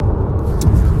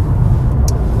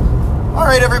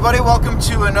right, everybody, welcome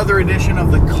to another edition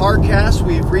of the CarCast.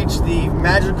 We've reached the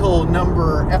magical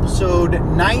number, episode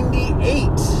 98,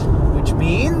 which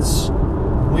means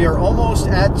we are almost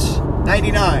at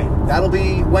 99. That'll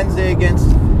be Wednesday against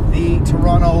the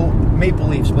Toronto Maple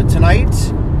Leafs. But tonight,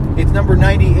 it's number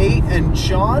 98, and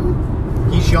Sean,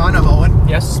 he's Sean, I'm Owen.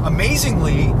 Yes.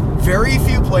 Amazingly, very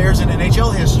few players in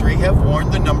NHL history have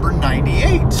worn the number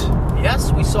 98.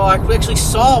 Yes, we actually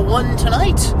saw one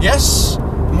tonight. Yes.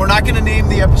 We're not going to name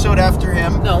the episode after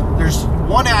him. No. There's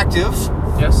one active.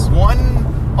 Yes. One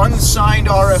unsigned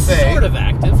RFA. Sort of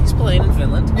active. He's playing in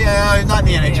Finland. Yeah, not in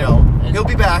the NHL. Yeah. He'll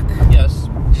be back. Yes.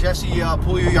 Jesse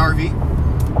Puljujärvi,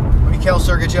 Mikhail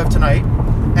Sergachev tonight.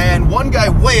 And one guy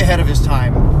way ahead of his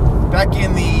time, back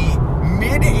in the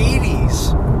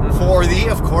mid-'80s for the,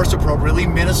 of course, appropriately,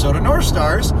 Minnesota North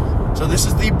Stars. So this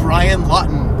is the Brian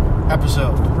Lawton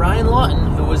episode. Brian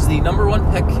Lawton, who was the number one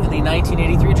pick in the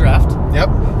 1983 draft. Yep.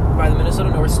 By the Minnesota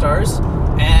North Stars.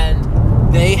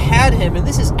 And they had him, and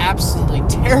this is absolutely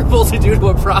terrible to do to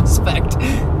a prospect.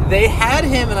 They had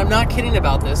him, and I'm not kidding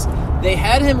about this, they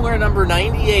had him wear number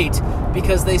 98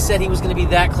 because they said he was going to be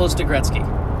that close to Gretzky.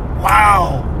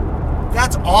 Wow.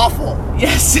 That's awful.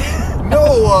 Yes.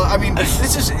 No, I mean,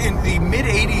 this is in the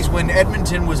mid-'80s when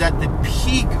Edmonton was at the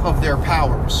peak of their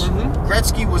powers. Mm-hmm.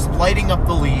 Gretzky was lighting up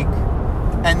the league,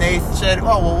 and they said,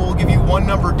 oh, well, we'll give you one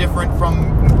number different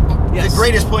from the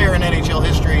greatest player in NHL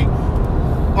history,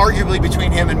 arguably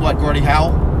between him and, Gordie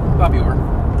Howe? Bobby Orr.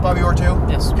 Bobby Orr, too?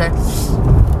 Yes. Okay.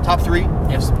 Top three?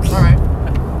 Yes. All right.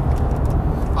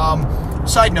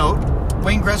 Side note,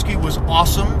 Wayne Gretzky was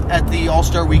awesome at the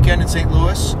All-Star Weekend in St.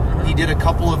 Louis. Mm-hmm. He did a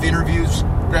couple of interviews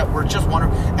that were just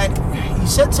wonderful. And he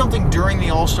said something during the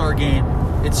All-Star game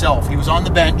itself. He was on the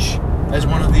bench as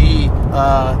one of the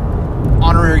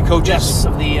honorary coaches. Yes,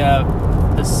 of the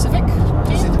Pacific?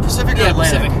 Is it the Pacific or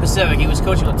Atlantic? Pacific. He was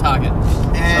coaching with Toggett.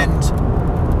 And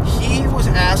he was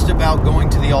asked about going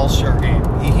to the All-Star game.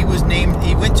 He was named,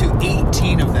 he went to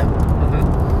 18 of them.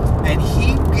 Mm-hmm. And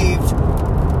he gave,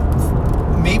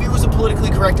 maybe it was a politically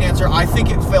correct answer. I think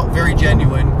it felt very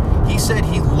genuine. He said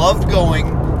he loved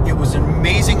going. It was an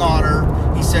amazing honor.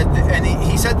 He said, and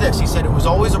he said this. He said it was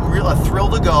always a thrill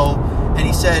to go. And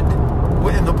he said,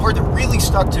 and the part that really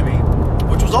stuck to me,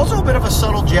 which was also a bit of a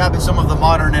subtle jab at some of the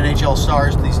modern NHL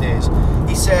stars these days.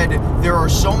 He said, there are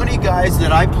so many guys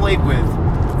that I played with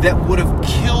that would have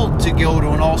killed to go to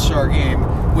an All-Star game,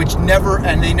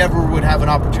 and they never would have an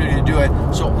opportunity to do it.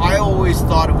 So I always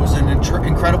thought it was an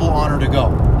incredible honor to go.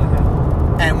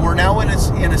 Mm-hmm. And we're now in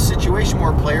a situation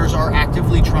where players are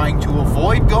actively trying to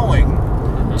avoid going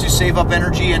to save up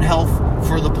energy and health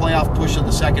for the playoff push of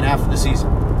the second half of the season.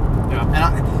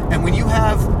 Yeah. And when you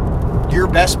have your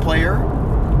best player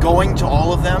going to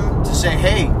all of them to say,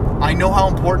 hey, I know how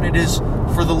important it is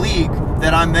for the league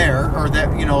that I'm there, or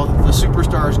that, the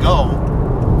superstars go,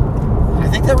 I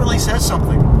think that really says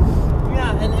something.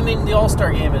 Yeah, and I mean, the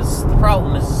All-Star game the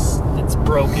problem is it's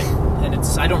broken, and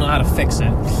I don't know how to fix it.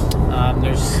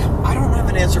 I don't have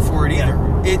an answer for it either.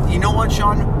 You know what,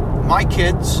 Sean? My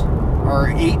kids are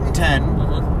 8 and 10,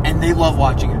 and they love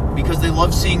watching it because they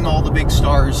love seeing all the big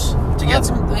stars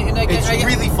together. It's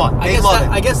really fun. They love it.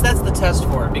 I guess that's the test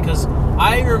for it, because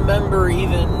I remember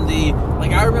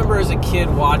I remember as a kid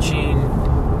watching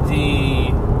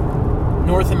the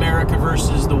North America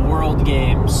versus the World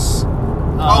Games.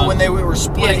 When they were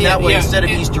splitting that way instead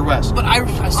of East or West. But I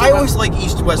always like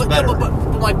East and West better. But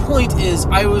my point is,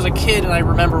 I was a kid and I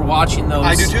remember watching those.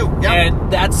 I do too. Yeah.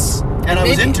 And I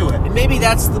was into it. Maybe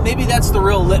that's the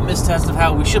real litmus test of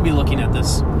how we should be looking at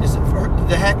this. Is it for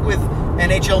the heck with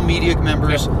NHL media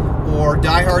members or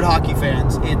diehard hockey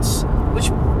fans?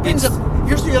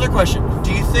 Here's the other question.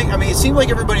 Do you think, it seemed like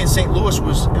everybody in St. Louis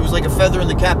was like a feather in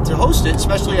the cap to host it,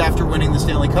 especially after winning the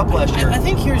Stanley Cup last year. I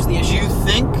think here's the issue. Do you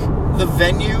think the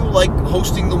venue, like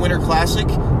hosting the Winter Classic,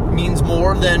 means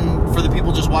more than for the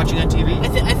people just watching on TV?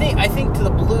 I think to the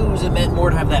Blues it meant more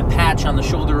to have that patch on the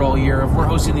shoulder all year of we're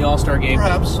hosting the All-Star game.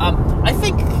 Perhaps. I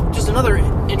think just another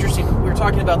interesting, we were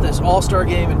talking about this All-Star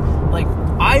game,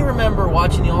 and I remember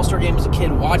watching the All-Star game as a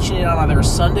kid, watching it on either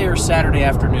Sunday or Saturday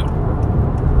afternoon.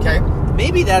 Okay.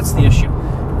 Maybe that's the issue.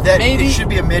 Maybe it should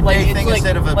be a midday thing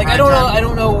instead of a prime time. I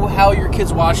don't know how your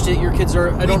kids watched it. Your kids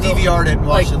are. We DVR'd it and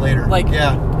watched it later.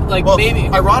 Maybe.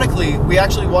 Ironically, we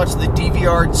actually watched the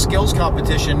DVR'd skills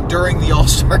competition during the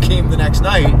All-Star game the next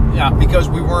night. Yeah. Because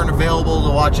we weren't available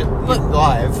to watch it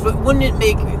live. But wouldn't it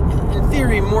make, in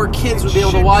theory, more kids would be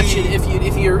able to watch it if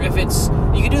it's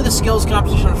you could do the skills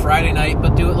competition on Friday night,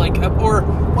 but do it why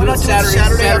not Saturday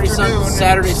afternoon?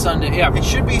 Saturday, Sunday. Yeah. It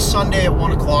should be Sunday at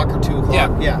 1 o'clock or 2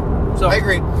 o'clock. Yeah. So I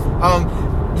agree.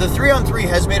 The 3-on-3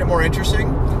 has made it more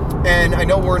interesting, And I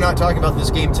know we're not talking about this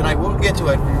game tonight. We'll get to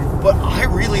it. But I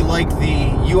really like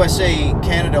the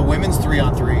USA-Canada women's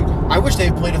 3-on-3. I wish they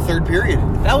had played a third period.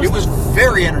 It was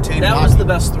very entertaining. That was the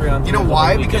best 3-on-3. You know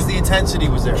why? Because the intensity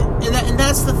was there. And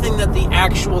that's the thing that the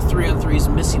actual 3-on-3 is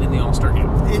missing in the All-Star game.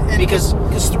 Because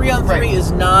 3-on-3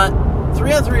 is not...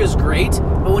 3-on-3 is great,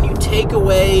 but when you take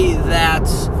away that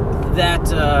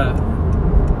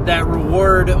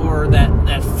reward or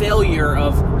that failure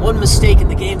of one mistake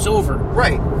and the game's over.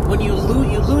 Right. When you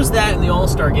lose that in the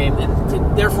All-Star game,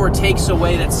 and therefore it takes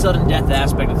away that sudden death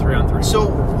aspect of 3-on-3. So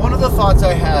one of the thoughts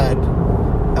I had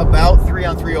about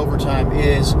 3-on-3 overtime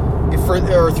is, or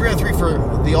 3-on-3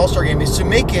 for the All-Star game, is to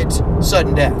make it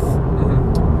sudden death.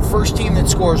 Mm-hmm. First team that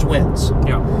scores wins.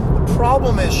 Yeah. The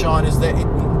problem is, Sean, is that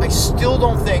I still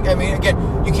don't think, I mean, again,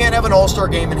 you can't have an All-Star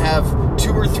game and have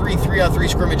 2 or 3 3-on-3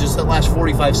 scrimmages that last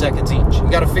 45 seconds each. You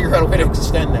got to figure out a way to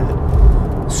extend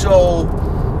that. So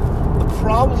the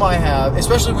problem I have,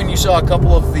 especially when you saw a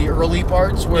couple of the early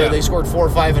parts where they scored 4 or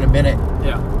 5 in a minute,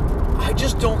 I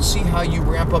just don't see how you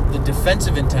ramp up the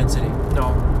defensive intensity.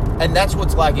 No. And that's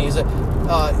what's lacking. Is that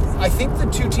I think the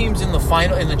two teams in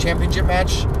the championship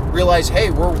match realized, hey,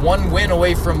 we're one win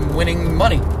away from winning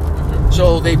money. Mm-hmm.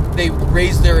 So they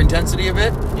raised their intensity a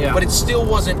bit. Yeah. But it still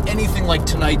wasn't anything like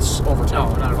tonight's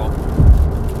overtime. No, not at all.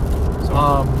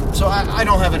 So I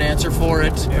don't have an answer for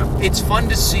it. Yeah. It's fun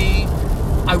to see.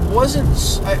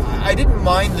 I didn't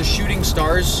mind the shooting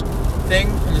stars thing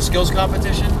in the skills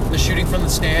competition, the shooting from the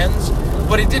stands,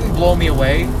 but it didn't blow me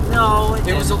away. No,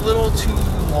 it was a little too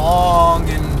long,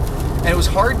 and it was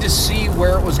hard to see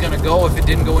where it was going to go if it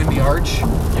didn't go in the arch.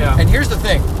 Yeah. And here's the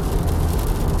thing.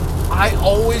 I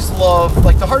always love,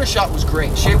 like, the hardest shot was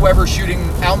great. Shea Weber shooting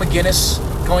Al McGinnis,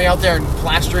 going out there and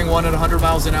plastering one at 100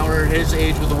 miles an hour at his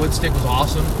age with a wood stick was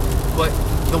awesome. But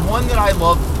the one that I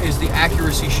love is the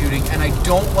accuracy shooting, and I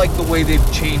don't like the way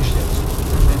they've changed it.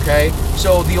 Okay?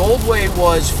 So the old way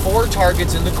was 4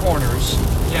 targets in the corners.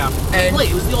 Yeah. And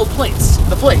it was the old plates.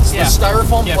 The plates. Yeah. The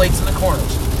styrofoam plates in the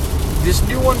corners. This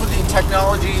new one with the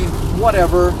technology,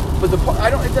 whatever, but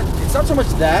it's not so much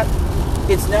that.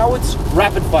 It's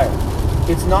rapid fire.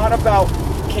 It's not about,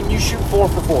 can you shoot 4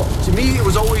 for 4? To me, it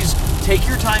was always take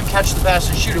your time, catch the pass,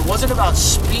 and shoot. It wasn't about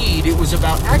speed. It was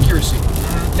about accuracy.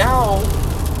 Mm-hmm. Now,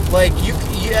 like,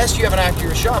 yes, you have an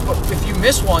accurate shot, but if you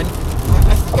miss one,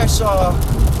 I think I saw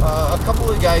a couple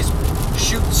of guys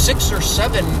shoot 6 or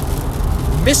 7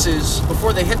 misses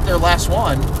before they hit their last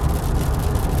one.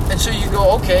 And so you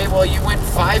go, okay, well, you went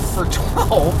 5 for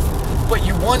 12, but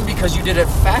you won because you did it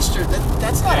faster.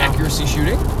 That's not accuracy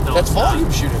shooting. No, that's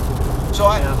volume shooting. So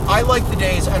I like the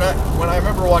days, and when I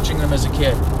remember watching them as a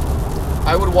kid,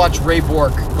 I would watch Ray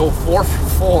Bork go 4 for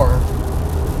 4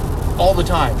 all the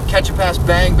time. Catch a pass,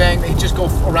 bang, bang. They just go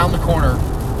around the corner,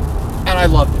 and I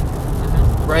loved it.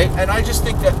 Mm-hmm. Right? And I just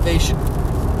think that they should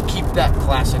keep that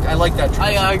classic. I like that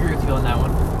tradition. I agree with you on that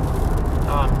one.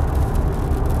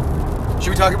 Should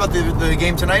we talk about the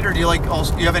game tonight, or do you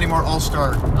have any more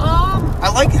All-Star?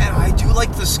 I do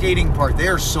like the skating part. They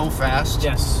are so fast.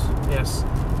 Yes.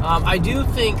 I do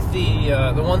think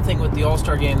the one thing with the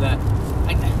All-Star game that,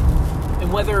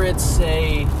 and whether it's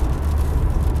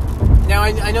now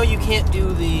I know you can't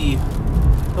do the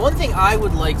one thing I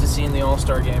would like to see in the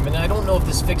All-Star game, and I don't know if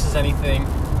this fixes anything.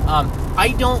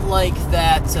 I don't like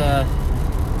that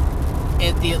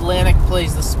the Atlantic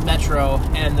plays the Metro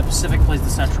and the Pacific plays the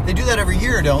Central. They do that every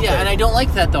year, don't they? Yeah, and I don't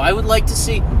like that though. I would like to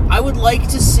see.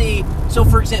 So,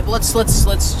 for example, let's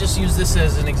just use this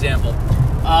as an example.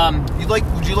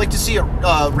 Would you like to see it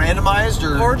randomized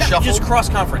or shuffled? Just cross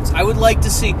conference? I would like to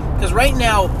see, because right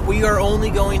now we are only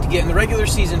going to get in the regular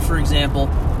season, for example,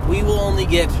 we will only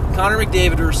get Connor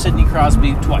McDavid or Sidney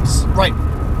Crosby twice. Right.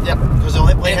 Yep. Because they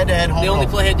only play head-to-head home. They only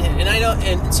play head-to-head, and I know,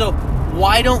 and so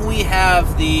why don't we have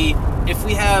if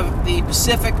we have the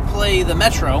Pacific play the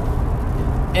Metro,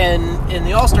 and in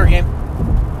the All-Star game,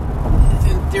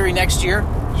 in theory next year,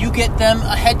 you get them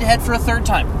a head-to-head for a third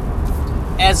time.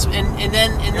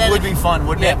 It would be fun,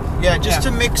 wouldn't it? Yeah, just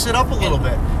to mix it up a little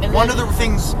bit. And one of the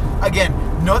things, again,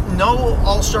 no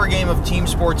All-Star game of team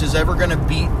sports is ever going to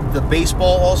beat the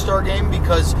baseball All-Star game,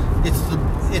 because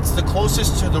it's the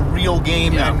closest to the real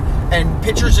game, and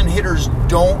pitchers and hitters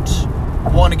don't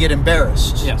want to get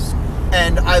embarrassed. Yes.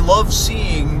 And I love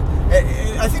seeing,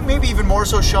 I think maybe even more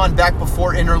so, Sean, back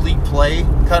before interleague play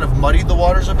kind of muddied the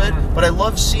waters a bit, but I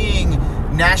love seeing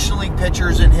National League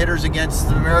pitchers and hitters against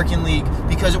the American League,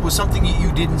 because it was something that you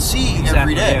didn't see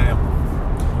every day. Yeah.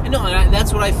 And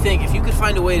that's what I think. If you could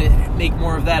find a way to make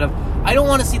more of that, of I don't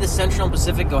want to see the Central and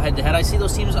Pacific go head to head. I see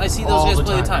those teams. I see those All guys the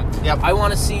play the time. time. Yep. I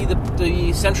want to see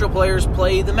the Central players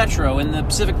play the Metro, and the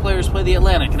Pacific players play the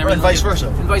Atlantic, and everything. vice versa.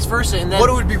 And vice versa. And then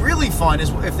What would be really fun is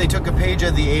if they took a page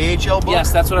of the AHL book.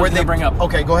 Yes, that's what I was where gonna bring up.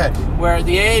 Okay, go ahead. where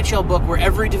the AHL book, where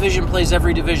every division plays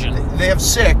every division. They have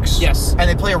 6. Yes. And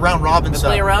they play a round robin They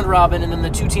style. play a round robin, and then the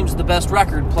 2 teams with the best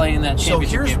record play in that So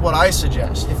championship here's game. what I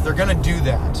suggest. If they're going to do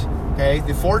that, okay,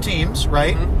 the 4 teams,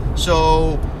 right? Mm-hmm.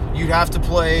 So you'd have to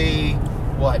play,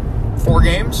 what, 4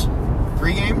 games?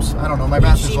 3 games? I don't know. My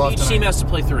math is off Each tonight. team has to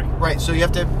play 3. Right, so you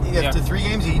have to Yeah. 3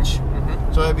 games each.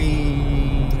 Mhm. So that'd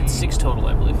be... It's 6 total,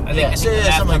 I believe. I think the yeah, math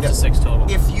something like comes that. to 6 total.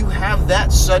 If you have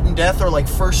that sudden death or like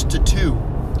first to 2,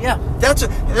 Yeah. that's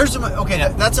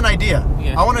an idea.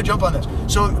 Yeah. I want to jump on this.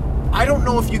 So I don't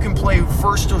know if you can play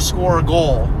first to score a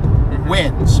goal Mm-hmm.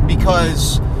 wins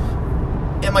because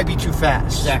it might be too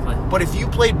fast. Exactly. But if you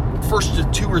played first to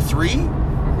 2 or 3,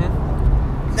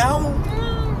 Mm-hmm. now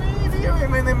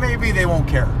maybe they won't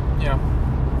care. Yeah.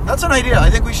 That's an idea. I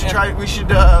think we should Yeah. try. We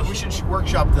should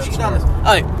workshop this. She's on this. All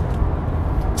right.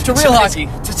 To real Tonight's- hockey.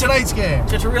 To tonight's game.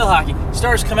 To real hockey.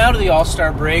 Stars come out of the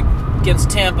All-Star break against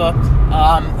Tampa,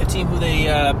 a team who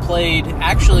they played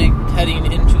actually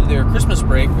heading into their Christmas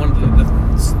break, one of the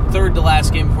third to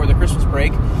last game before the Christmas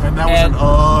break. And that was an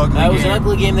ugly That was game. an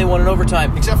ugly game. They won in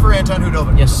overtime. Except for Anton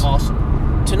Hudobin. Yes. Awesome.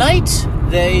 Tonight,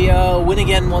 they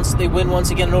win once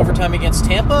again in overtime against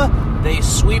Tampa. They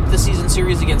sweep the season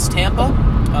series against Tampa.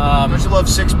 Don't you love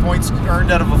 6 points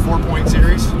earned out of a 4-point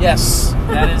series? Yes,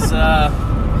 that is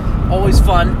always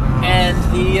fun. And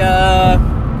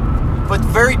But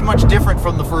very much different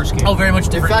from the first game. very much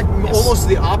different. In fact, Yes. almost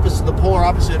the opposite, the polar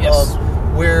opposite Yes. of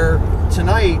where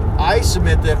tonight I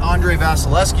submit that Andre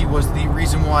Vasilevsky was the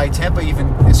reason why Tampa even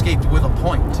escaped with a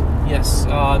point. Yes,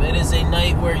 it is a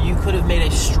night where you could have made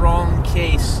a strong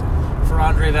case for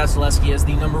Andre Vasilevsky as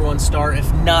the number 1 star,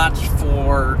 if not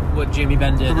for what Jamie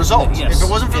Benn did. The result. Yes. If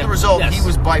it wasn't for Yeah. the result, Yes. he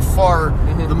was by far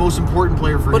Mhm. the most important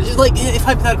player for But his it's like, if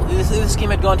hypothetically this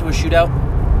game had gone to a shootout,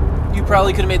 you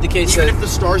probably could have made the case Even that if the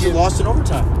Stars had lost in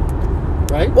overtime.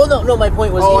 Right? Well, no. My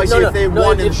point was, Oh, I see, no, if they no,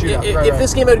 won in if, the shootout. If, Right, if right.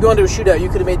 this game had gone to a shootout, you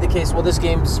could have made the case. Well, this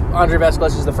game's Andre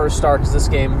Vasilevsky is the first star because this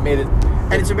game made it.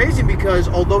 And it's amazing because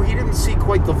although he didn't see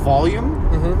quite the volume,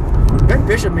 Mm-hmm. Ben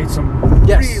Bishop made some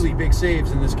Yes. really big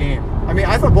saves in this game. I mean,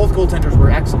 I thought both goaltenders were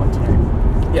excellent tonight.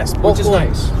 Yes, Which is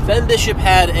nice. Ben Bishop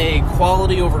had a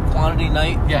quality over quantity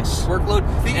night. Yes. Workload.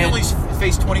 I think he and only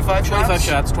faced 25 shots. 25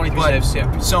 shots, 23 but saves.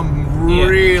 Yeah. some Yeah.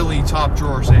 really top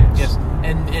drawer saves. Yes,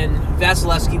 and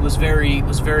Vasilevsky was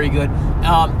very good.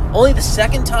 Only the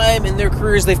second time in their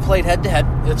careers they've played head to head.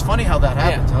 It's funny how that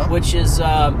happens, huh? Which is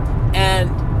and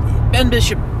Ben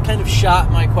Bishop kind of shot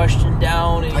my question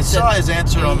down. And he I said, saw his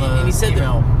answer on the and he said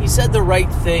email. he said the right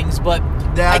things, but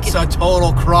That's a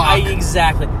total crock.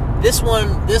 exactly. This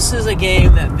is a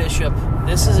game that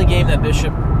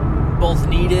Bishop both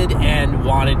needed and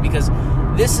wanted, because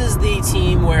this is the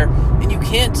team where, and you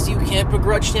can't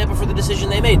begrudge Tampa for the decision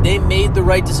they made. They made the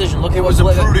right decision. It was a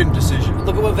prudent decision.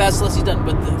 Look at what Vasilevsky's done.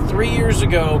 But 3 years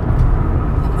ago,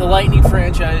 the Lightning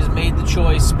franchise made the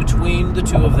choice between the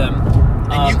two of them.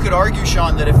 And you could argue,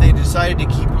 Sean, that if they decided to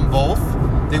keep them both,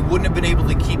 they wouldn't have been able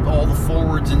to keep all the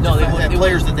forwards and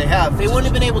players that they have. They wouldn't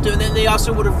have been able to, and then they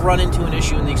also would have run into an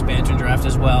issue in the expansion draft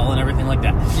as well, and everything like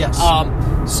that. Yes.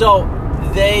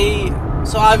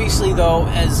 So obviously, though,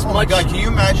 as Oh much. my God! Can you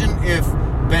imagine if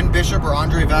Ben Bishop or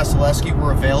Andre Vasilevsky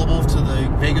were available to the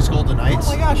Vegas Golden Knights?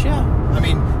 Oh my gosh, yeah. I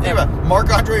mean, think about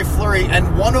Marc-Andre Fleury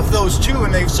and one of those two,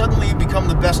 and they've suddenly become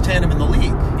the best tandem in the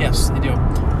league. Yes, they do.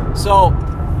 So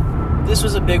this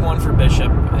was a big one for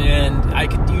Bishop, and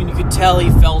you could tell he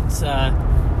felt.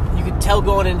 You could tell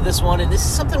going into this one, and this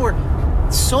is something where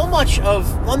so much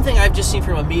of one thing I've just seen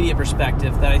from a media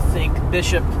perspective that I think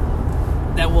Bishop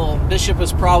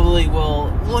was probably he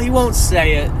won't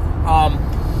say it.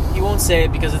 He won't say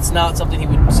it because it's not something he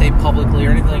would say publicly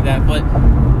or anything like that. But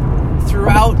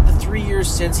throughout the 3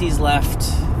 years since he's left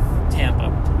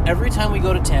Tampa, every time we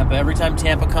go to Tampa, every time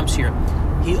Tampa comes here,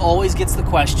 he always gets the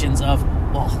questions of,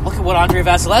 well, look at what Andre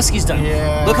Vasilevsky's done.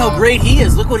 Yeah. Look how great he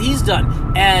is. Look what he's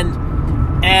done.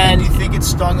 And do you think it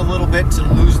stung a little bit to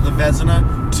lose the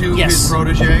Vezina to Yes. his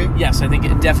protege? yes, I think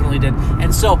it definitely did.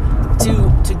 And so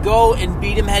to go and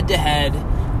beat him head to head,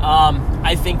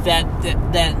 I think that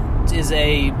is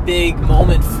a big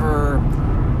moment for.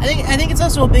 I think it's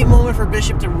also a big moment for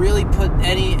Bishop to really put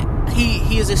any.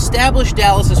 He has established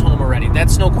Dallas' home already.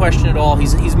 That's no question at all.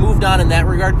 He's moved on in that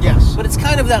regard. Yes. But it's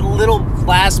kind of that little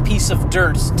last piece of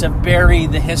dirt to bury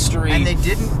the history. And they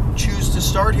didn't choose to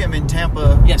start him in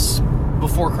Tampa yes.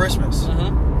 before Christmas,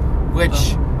 Mm-hmm.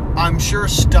 which I'm sure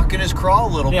stuck in his craw a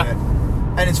little Yeah. bit.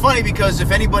 And it's funny because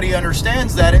if anybody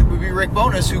understands that, it would be Rick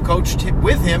Bowness, who coached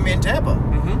with him in Tampa.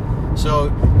 Mm-hmm.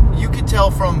 So you could tell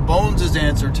from Bones'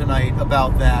 answer tonight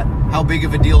about that, how big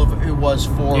of a deal it was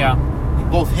for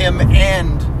both him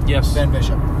and Ben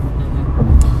Bishop.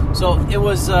 Mm-hmm. So it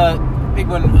was a big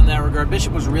one in that regard.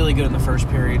 Bishop was really good in the first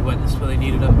period when they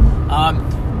needed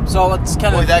him. So let's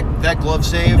kind of... that glove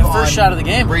save the first shot of the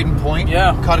game. Braden Point.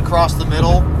 Cut across the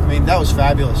middle. I mean, that was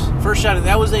fabulous. First shot,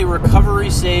 that was a recovery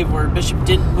save where Bishop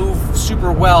didn't move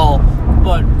super well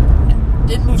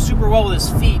with his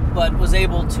feet, but was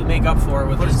able to make up for it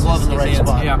with his glove in the right hands.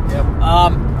 spot. Yeah. Yep.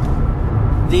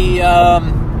 The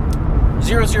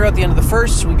 0-0 at the end of the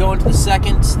first. We go into the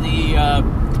second. The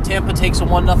Tampa takes a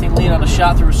 1-0 lead on a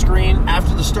shot through a screen.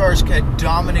 After the Stars had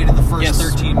dominated the first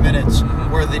 13 minutes,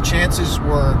 where the chances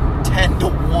were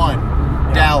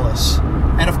 10-1 Dallas.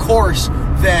 And of course,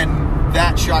 then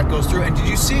that shot goes through. And did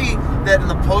you see that in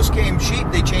the post-game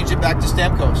sheet, they changed it back to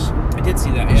Stamkos? I did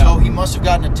see that, yeah. So he must have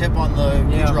gotten a tip on the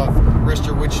Kucherov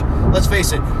wrister, which, let's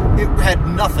face it had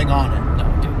nothing on it. No,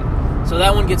 it didn't. So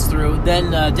that one gets through.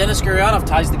 Then Denis Gurianov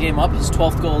ties the game up, his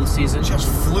 12th goal of the season. Just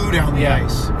flew down the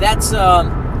ice. That's...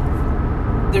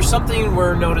 there's something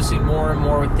we're noticing more and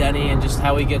more with Denny, and just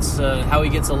how he gets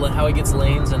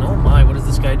lanes, and oh my, what is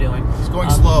this guy doing? He's going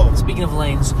slow. Speaking of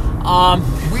lanes,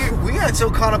 we got so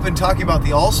caught up in talking about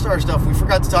the All-Star stuff, we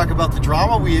forgot to talk about the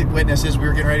drama we witnessed as we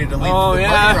were getting ready to leave the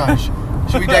parking garage.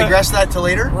 Should we digress that to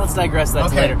later? Let's digress that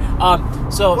to later.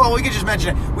 Well, we could just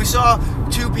mention it. We saw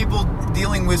two people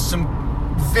dealing with some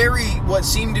what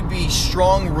seemed to be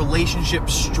strong relationship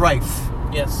strife.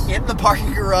 Yes. In the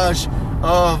parking garage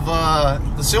of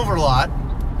the Silver Lot.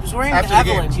 He was wearing an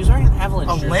Avalanche. He was wearing an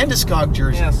Avalanche jersey. A Landeskog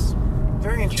jersey. Yes.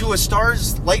 Very interesting. To a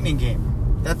Stars Lightning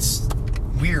game. That's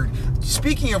weird.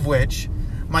 Speaking of which,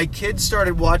 my kids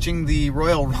started watching the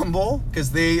Royal Rumble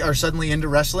because they are suddenly into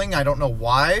wrestling. I don't know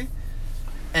why.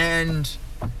 And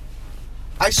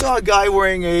I saw a guy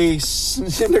wearing a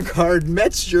Syndergaard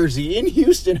Mets jersey in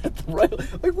Houston at the Royal...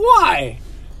 Like, why?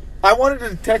 I wanted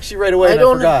to text you right away, and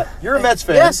I forgot. You're a Mets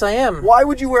fan. Yes, I am. Why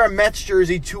would you wear a Mets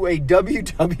jersey to a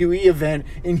WWE event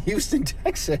in Houston,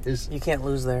 Texas? You can't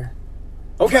lose there.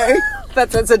 Okay.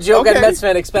 That's a joke on Mets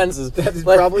fan expenses. That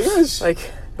probably is.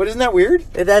 But isn't that weird?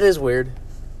 That is weird.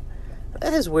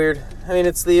 That is weird. I mean,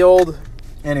 it's the old...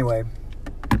 Anyway,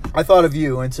 I thought of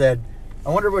you and said, I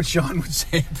wonder what Sean would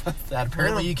say about that.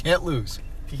 Apparently you can't lose.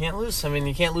 You can't lose. I mean,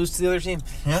 you can't lose to the other team.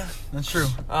 Yeah, that's true.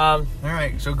 All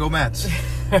right, so go Mets.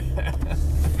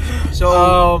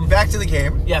 So, back to the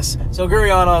game. Yes. So,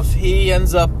 Gurianov, he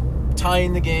ends up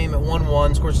tying the game at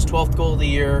 1-1, scores his 12th goal of the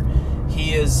year.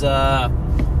 He is...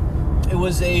 it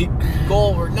was a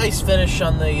goal, or nice finish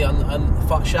on the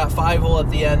shot 5-hole at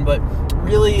the end, but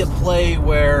really a play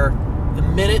where the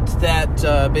minute that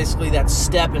basically that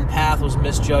step and path was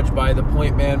misjudged by the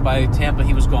point man by Tampa,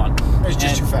 he was gone. He's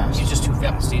just too fast. He's just too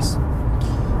fast. He's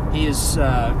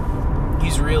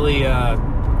really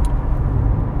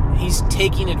he's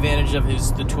taking advantage of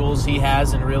the tools he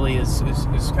has, and really is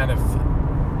kind of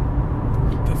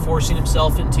forcing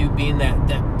himself into being that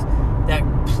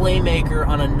playmaker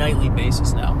on a nightly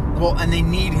basis now. Well, and they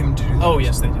need him to do that. Oh,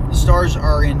 yes, they do. The Stars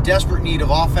are in desperate need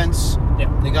of offense. Yeah.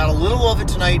 They got a little of it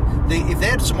tonight. If they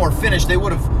had some more finish, they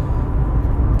would have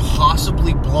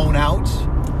possibly blown out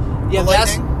the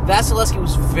Lightning. Vasilevsky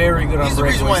was very good on breakaways. He's the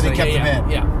reason why they kept him in.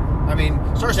 Yeah. I mean,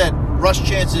 Stars had rush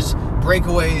chances,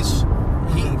 breakaways.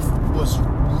 He was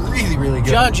really, really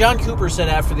good. John Cooper said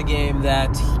after the game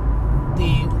that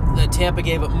Tampa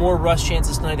gave up more rush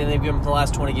chances tonight than they've given the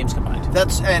last 20 games combined.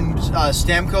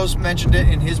 Stamkos mentioned it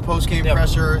in his post-game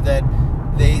presser that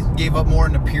they gave up more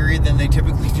in a period than they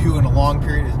typically do in a long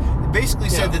period. It basically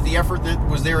said that the effort that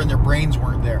was there in their brains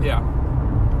weren't there. Yeah.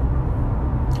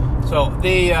 So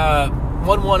they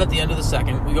 1-1 at the end of the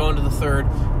second. We go into the third.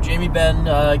 Jamie Benn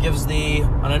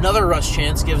on another rush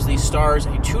chance, gives the Stars a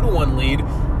 2-1 lead.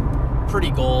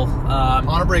 Pretty goal.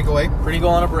 On a breakaway. Pretty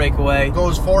goal on a breakaway.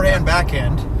 Goes forehand,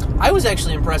 backhand. I was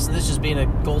actually impressed, and this just being a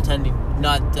goaltending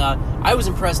nut, I was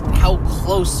impressed how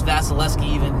close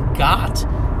Vasilevsky even got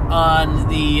on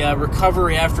the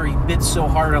recovery after he bit so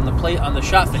hard on the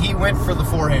shot finish. He went for the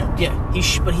forehand. Yeah,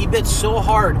 but he bit so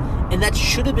hard, and that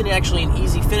should have been actually an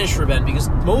easy finish for Ben, because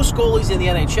most goalies in the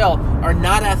NHL are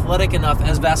not athletic enough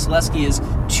as Vasilevsky is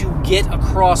to get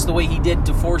across the way he did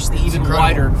to force the even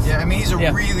wider. Yeah, I mean, he's a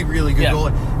really, really good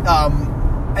goalie.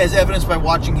 As evidenced by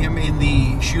watching him in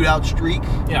the shootout streak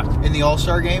in the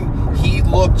All-Star game, he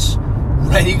looked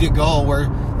ready to go, where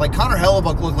like Connor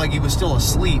Hellebuck looked like he was still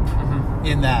asleep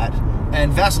in that.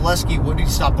 And Vasilevsky, what did he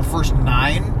stop the first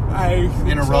 9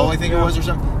 in a row, I think it was, or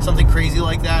something crazy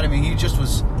like that. I mean, he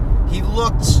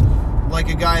looked like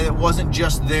a guy that wasn't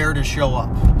just there to show up.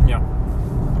 Yeah.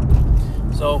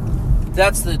 So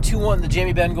that's the 2-1. The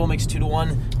Jamie Benn goal makes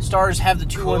 2-1. Stars have the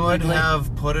 2-1 lead. Could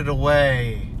have put it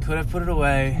away. Could have put it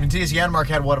away. Matthias Janmark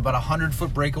had, about a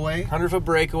 100-foot breakaway? 100-foot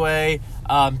breakaway.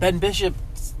 Ben Bishop,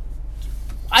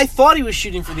 I thought he was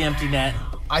shooting for the empty net.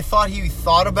 I thought he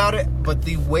thought about it, but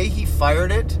the way he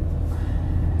fired it,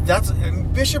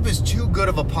 Bishop is too good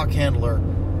of a puck handler.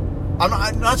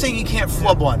 I'm not saying he can't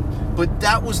flub one, but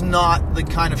that was not the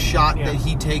kind of shot that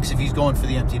he takes if he's going for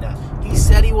the empty net. He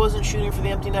said he wasn't shooting for the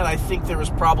empty net. I think there was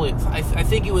probably... I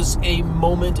think it was a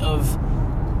moment of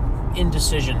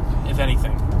indecision, if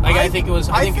anything. I think it was...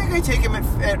 I think I take him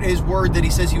at his word that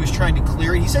he says he was trying to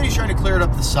clear it. He said he's trying to clear it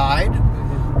up the side.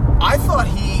 Mm-hmm. I thought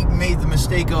he made the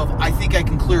mistake of, I think I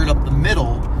can clear it up the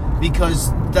middle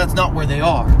because that's not where they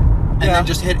are. And then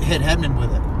just hit Hedman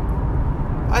with it.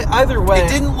 Either way, it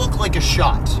didn't look like a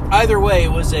shot. Either way,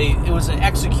 it was an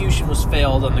execution was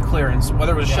failed on the clearance,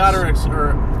 whether it was a shot or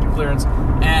clearance,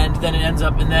 and then it ends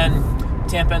up, and then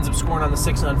Tampa ends up scoring on the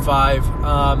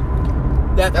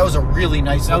 6-on-5. That was a really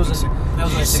nice. Did you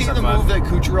see the move that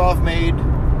Kucherov made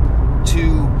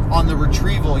on the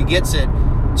retrieval? He gets it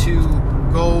to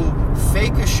go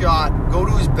fake a shot, go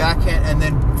to his backhand, and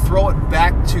then throw it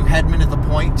back to Hedman at the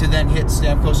point to then hit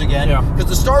Stamkos again. Because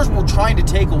the Stars were trying to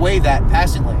take away that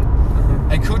passing lane.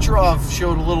 Mm-hmm. And Kucherov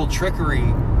showed a little trickery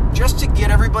just to get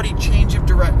everybody change of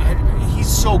direction. He's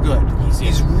so good.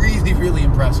 He's really, really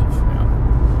impressive.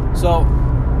 Yeah. So,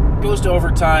 goes to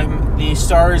overtime. The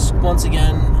Stars, once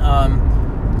again,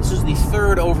 this is the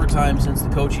third overtime since the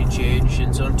coaching change.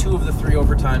 And so in 2 of the 3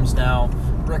 overtimes now,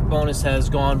 Rick Bowness has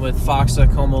gone with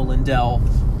Faksa, Como, Lindell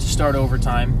to start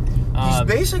overtime. He's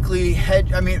basically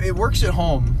it works at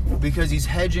home because he's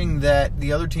hedging that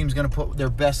the other team's going to put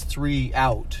their best 3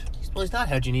 out. Well, he's not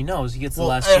hedging. He knows he gets the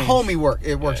last. At change. Home,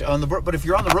 it works on the. But if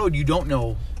you're on the road, you don't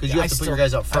know because you have to put your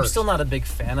guys out first. I'm still not a big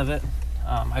fan of it.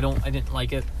 I didn't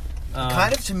like it.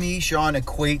 Kind of to me, Sean,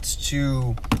 equates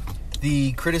to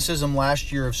the criticism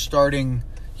last year of starting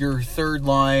your third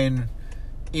line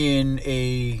in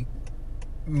a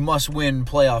must-win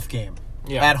playoff game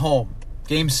at home.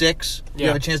 Game 6, you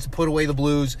have a chance to put away the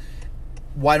Blues.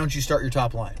 Why don't you start your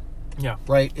top line? Yeah.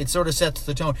 Right? It sort of sets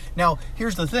the tone. Now,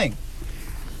 here's the thing.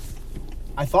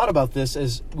 I thought about this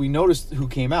as we noticed who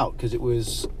came out because it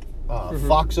was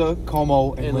Faksa,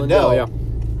 Como, and Lindell.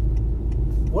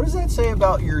 What does that say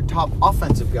about your top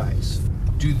offensive guys?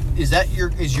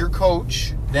 Is your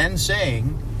coach then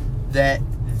saying that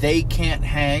they can't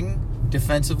hang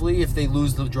defensively if they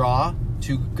lose the draw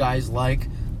to guys like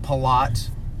Palat,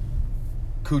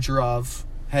 Kucherov,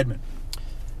 Hedman?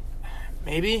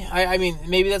 Maybe. I mean,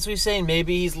 maybe that's what he's saying.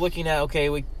 Maybe he's looking at,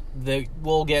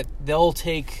 they'll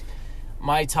take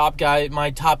my top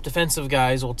defensive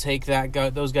guys will take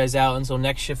those guys out, and so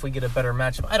next shift we get a better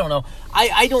matchup. I don't know.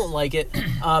 I don't like it.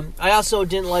 I also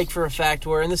didn't like for a fact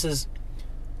where, and this is,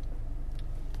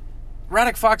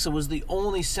 Radek Faksa was the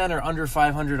only center under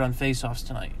 500 on faceoffs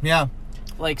tonight. Yeah.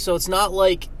 So it's not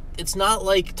like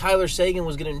Tyler Seguin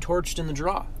was getting torched in the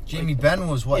draw. Jamie Benn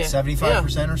was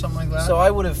 75% or something like that. So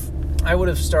I would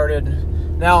have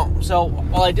started now. So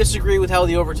while I disagree with how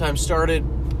the overtime started,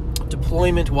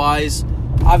 deployment wise,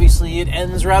 obviously it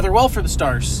ends rather well for the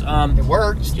Stars. It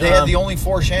worked. They had the only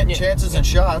 4 chances and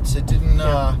shots. It didn't.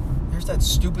 There's that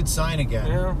stupid sign again.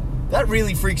 Yeah. That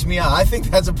really freaks me out. I think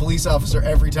that's a police officer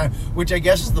every time, which I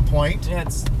guess is the point. Yeah,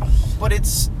 but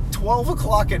it's 12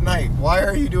 o'clock at night. Why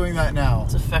are you doing that now?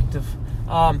 It's effective.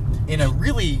 In a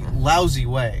really lousy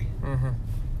way. Mm-hmm.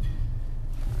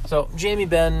 So Jamie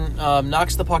Benn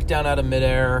knocks the puck down out of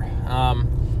midair.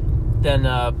 Then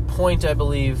Point, I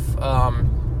believe,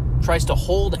 tries to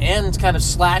hold and kind of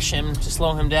slash him to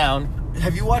slow him down.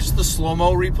 Have you watched the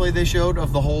slow-mo replay they showed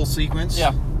of the whole sequence?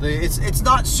 Yeah. It's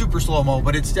not super slow-mo,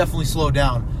 but it's definitely slowed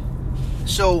down.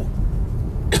 So,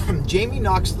 Jamie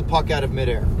knocks the puck out of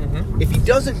midair. Mm-hmm. If he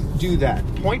doesn't do that,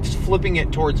 Point's flipping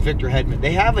it towards Victor Hedman.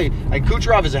 They have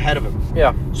Kucherov is ahead of him.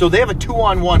 Yeah. So they have a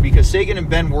 2-on-1 because Seguin and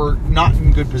Benn were not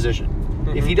in good position.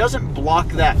 Mm-hmm. If he doesn't block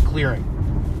that clearing,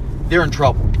 they're in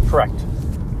trouble. Correct.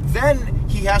 Then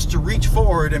he has to reach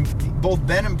forward, and both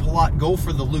Ben and Palat go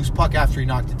for the loose puck after he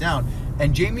knocked it down.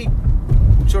 And Jamie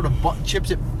sort of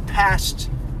chips it past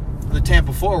the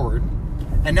Tampa forward,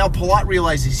 and now Palat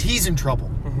realizes he's in trouble.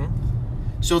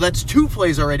 Mm-hmm. So that's 2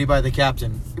 plays already by the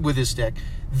captain with his stick.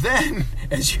 Then,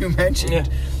 as you mentioned,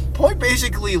 Point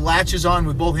basically latches on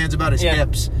with both hands about his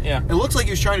hips. Yeah. It looks like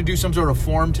he was trying to do some sort of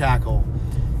form tackle.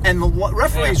 And the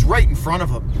referee's right in front of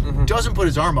him. Mm-hmm. Doesn't put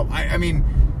his arm up. I mean,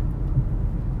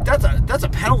 that's a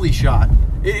penalty shot.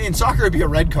 In soccer, it'd be a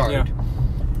red card. Yeah.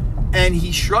 And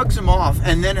he shrugs him off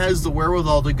and then has the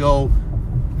wherewithal to go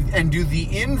and do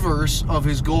the inverse of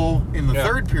his goal in the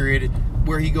third period,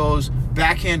 where he goes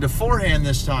backhand to forehand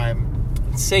this time.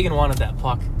 Sagan wanted that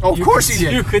puck. Oh, of course he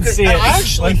did. You could see and it. I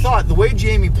actually thought the way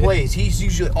Jamie plays, he's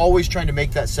usually always trying to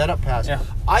make that setup pass. Yeah.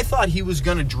 I thought he was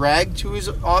going to drag to his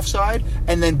offside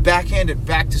and then backhand it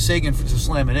back to Sagan to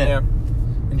slam it in. Yeah.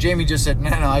 And Jamie just said, no,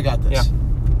 I got this.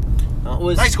 Yeah. It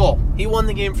was, nice goal. He won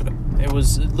the game for them. It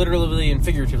was literally and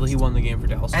figuratively, he won the game for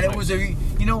Dallas. And it was you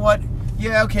know what?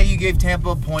 Yeah, okay, you gave Tampa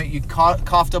a point. You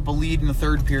coughed up a lead in the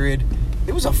third period.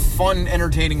 It was a fun,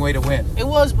 entertaining way to win. It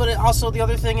was, but also the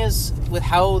other thing is, with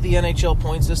how the NHL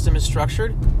point system is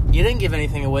structured, you didn't give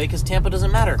anything away because Tampa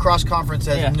doesn't matter. Cross-conference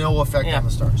has no effect on the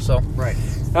Stars. So, right.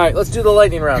 All right, let's do the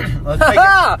lightning round.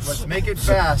 Let's make it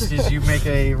fast as you make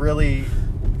a really,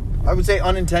 I would say,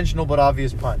 unintentional but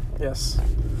obvious punt. Yes.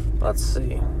 Let's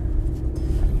see.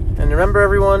 And remember,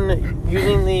 everyone,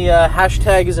 using the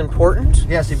hashtag is important.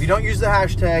 Yes, if you don't use the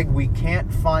hashtag, we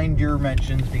can't find your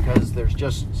mentions because there's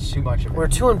just too much of it. We're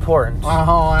too important. Oh,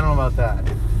 I don't know about that.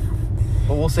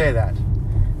 But we'll say that.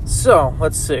 So,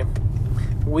 let's see.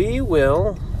 We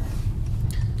will...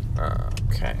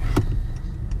 Okay.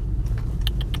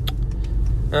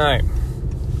 All right.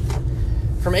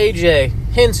 From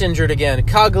AJ, Hintz injured again.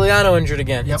 Cogliano injured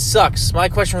again. Yep. It sucks. My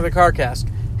question for the CarCast.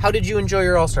 How did you enjoy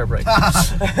your All-Star break?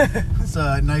 That's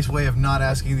a nice way of not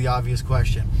asking the obvious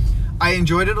question. I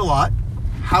enjoyed it a lot.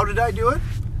 How did I do it?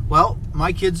 Well,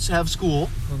 my kids have school,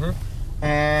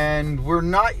 and we're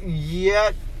not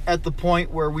yet at the point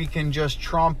where we can just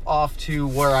tromp off to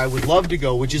where I would love to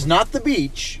go, which is not the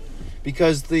beach,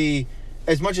 because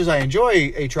as much as I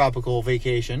enjoy a tropical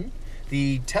vacation,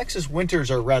 the Texas winters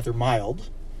are rather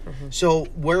mild. So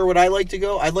where would I like to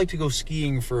go? I'd like to go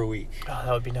skiing for a week. Oh,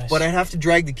 that would be nice. But I'd have to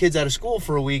drag the kids out of school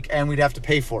for a week, and we'd have to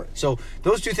pay for it. So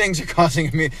those two things are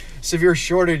causing me severe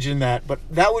shortage in that. But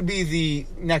that would be the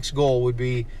next goal, would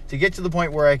be to get to the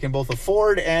point where I can both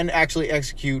afford and actually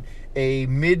execute a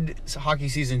mid-hockey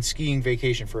season skiing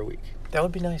vacation for a week. That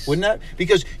would be nice. Wouldn't that?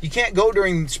 Because you can't go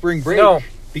during spring break. No.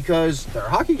 Because there are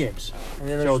hockey games.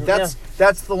 So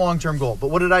that's the long-term goal.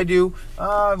 But what did I do?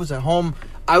 I was at home.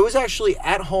 I was actually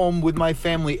at home with my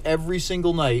family every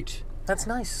single night. That's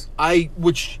nice.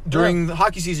 Which during the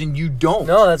hockey season you don't.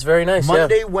 No, that's very nice.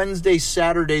 Monday, Wednesday,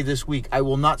 Saturday this week, I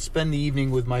will not spend the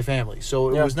evening with my family.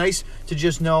 So it was nice to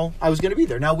just know I was going to be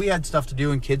there. Now, we had stuff to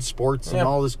do in kids' sports and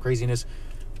all this craziness,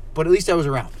 but at least I was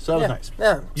around. So that was nice.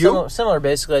 Yeah, you? Similar,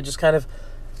 basically. I just kind of...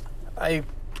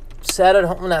 sat at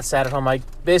home. Not sat at home. I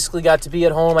basically got to be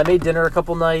at home. I made dinner a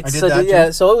couple nights. I did that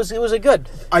too. So it was a good.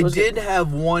 I did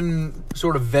have one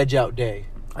sort of veg out day.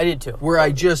 I did too. Where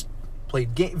I just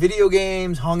played video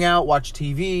games, hung out, watched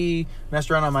TV,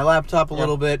 messed around on my laptop a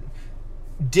little bit.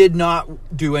 Did not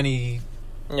do any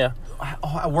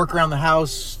work around the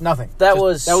house. Nothing. That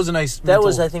was a nice. That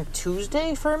was, I think,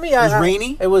 Tuesday for me. It was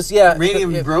rainy. It was rainy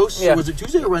and gross. Yeah. Was it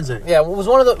Tuesday or Wednesday? Yeah, it was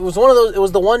one of those. It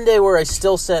was the one day where I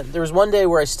still sent. There was one day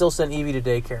where I still sent Evie to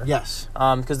daycare. Yes.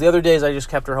 Because the other days I just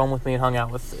kept her home with me and hung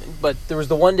out with. But there was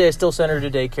the one day I still sent her to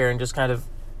daycare and just kind of.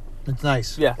 It's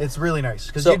nice. Yeah, it's really nice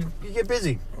because you get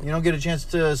busy. You don't get a chance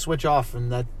to switch off,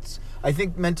 and that's. I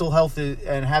think mental health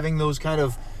and having those kind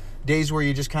of days where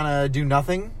you just kind of do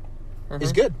nothing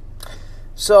is good.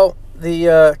 So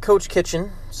the Coach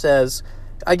Kitchen says,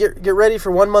 "I get ready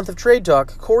for 1 month of trade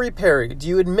talk. Corey Perry, do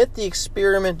you admit the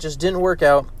experiment just didn't work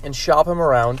out and shop him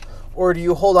around, or do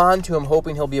you hold on to him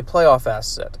hoping he'll be a playoff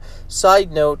asset?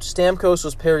 Side note: Stamkos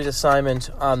was Perry's assignment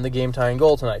on the game-tying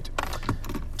goal tonight."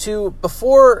 I'll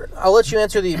let you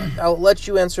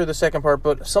answer the second part,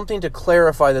 but something to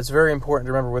clarify that's very important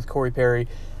to remember with Corey Perry.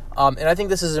 And I think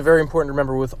this is very important to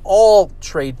remember with all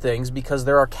trade things because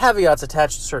there are caveats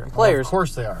attached to certain players. Well, of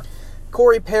course they are.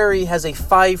 Corey Perry has a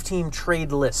 5-team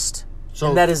trade list,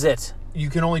 and that is it. You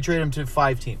can only trade him to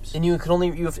 5 teams, and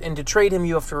to trade him,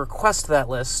 you have to request that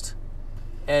list,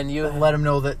 and you let him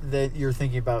know that you're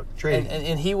thinking about trading.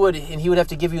 And he would have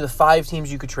to give you the 5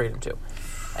 teams you could trade him to,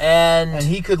 and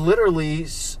he could literally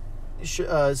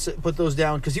put those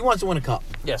down because he wants to win a cup.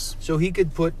 Yes, so he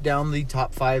could put down the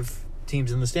top 5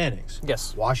 teams in the standings.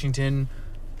 Yes. Washington,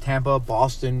 Tampa,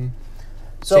 Boston,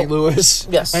 St. Louis.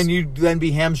 Yes. And you'd then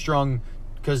be hamstrung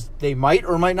because they might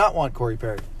or might not want Corey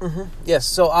Perry. Mm-hmm. Yes.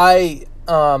 So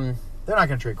they're not going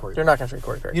to trade Corey Perry. They're not going to trade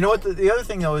Corey Perry. You know what? The other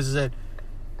thing, though, is that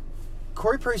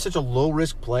Corey Perry's such a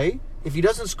low-risk play. If he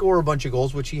doesn't score a bunch of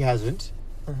goals, which he hasn't,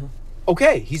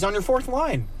 okay, he's on your 4th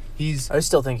line. I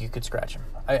still think you could scratch him.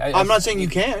 I'm not saying you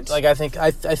can't. Like I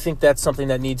think that's something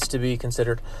that needs to be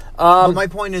considered. But my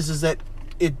point is that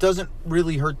it doesn't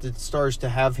really hurt the Stars to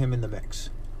have him in the mix.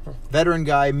 veteran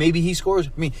guy. Maybe he scores.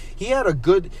 I mean, he had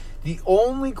the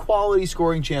only quality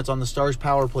scoring chance on the Stars'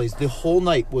 power plays the whole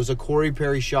night was a Corey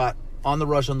Perry shot on the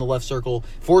rush on the left circle,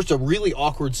 forced a really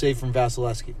awkward save from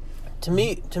Vasilevsky. To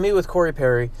me, with Corey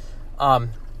Perry,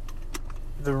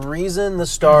 the reason the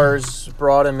Stars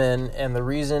brought him in and the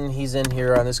reason he's in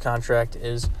here on this contract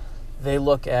is they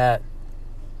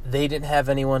didn't have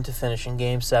anyone to finish in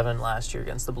Game 7 last year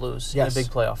against the Blues in a big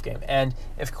playoff game. And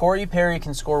if Corey Perry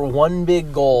can score one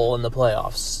big goal in the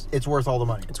playoffs, it's worth all the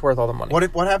money.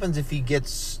 What happens if he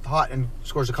gets hot and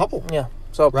scores a couple? Yeah.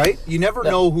 So right? You never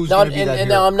know who's going to be that hero.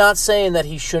 Now, I'm not saying that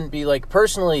he shouldn't be, like,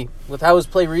 personally, with how he's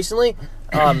played recently,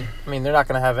 I mean, they're not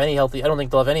going to have any healthy – I don't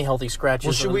think they'll have any healthy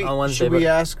scratches on Wednesday.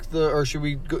 Should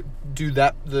we do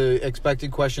the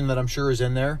expected question that I'm sure is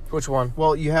in there? Which one?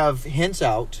 Well, you have Hintz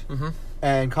out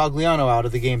and Cogliano out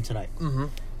of the game tonight. Mm-hmm.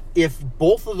 If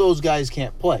both of those guys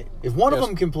can't play, if one of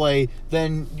them can play,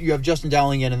 then you have Justin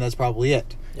Dowling in, and that's probably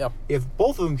it. Yeah. If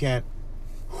both of them can't,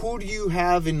 who do you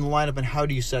have in the lineup, and how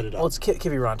do you set it up? Well, it's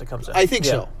Kiviranta comes in. I think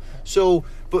so. So,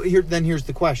 but here's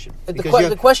the question.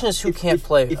 The question is who can't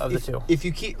play of the two. If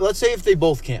you let's say if they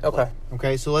both can't. Okay. Play,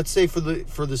 okay. So let's say for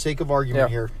the sake of argument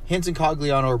here, Hintz and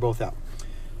Cogliano are both out,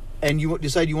 and you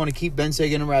decide you want to keep Ben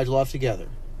Sagan and Radulov together.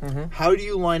 Mm-hmm. How do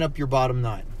you line up your bottom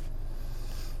 9?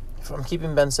 If I'm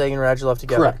keeping Ben Sagan and Radulov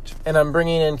together. Correct. And I'm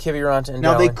bringing in Kiviranta and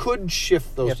now Dowling. They could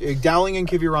shift those. Dowling and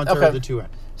Kiviranta are the two in.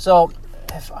 So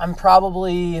if I'm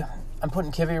putting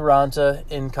Kiviranta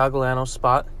in Cogliano's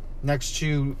spot. Next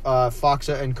to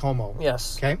Foxa and Como.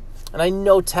 Yes. Okay. And I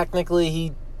know technically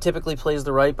he typically plays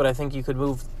the right, but I think you could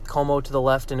move Como to the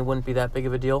left and it wouldn't be that big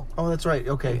of a deal. Oh, that's right.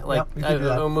 Okay. Like, you can do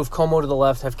that. I would move Como to the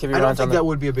left, have Kiviranta on the... I don't think that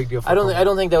would be a big deal for Como. I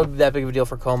don't think that would be that big of a deal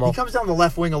for Como. He comes down the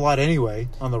left wing a lot anyway,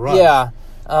 on the right. Yeah.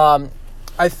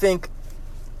 I think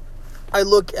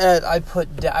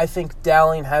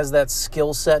Dowling has that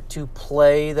skill set to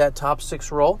play that top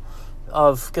 6 role.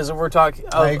 Because we're talking...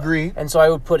 I agree. And so I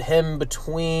would put him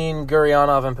between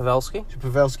Gurianov and Pavelski.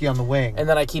 Pavelski on the wing. And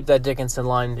then I keep that Dickinson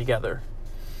line together.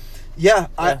 Yeah.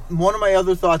 One of my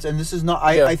other thoughts, and this is not...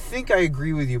 I think I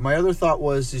agree with you. My other thought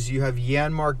is you have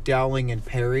Janmark, Dowling, and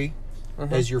Perry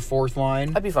as your fourth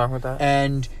line. I'd be fine with that.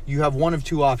 And you have one of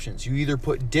two options. You either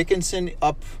put Dickinson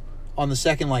up on the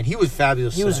second line. He was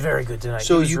fabulous He was very good tonight.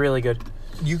 So he was really good.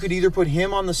 You could either put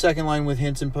him on the second line with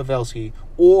Hintz and Pavelski,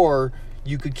 or...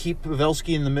 you could keep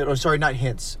Pavelski in the middle. Sorry, not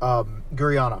Hintz.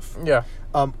 Gurianov. Yeah.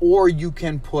 Or you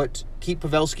can keep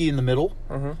Pavelski in the middle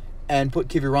and put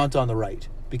Kiviranta on the right.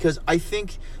 Because I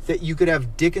think that you could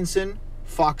have Dickinson,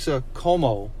 Foxa,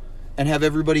 Como, and have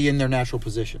everybody in their natural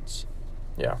positions.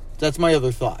 Yeah. That's my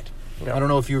other thought. Yeah. I don't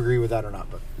know if you agree with that or not,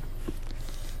 but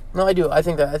no, I do. I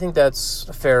think that's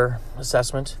a fair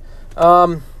assessment.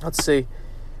 Let's see.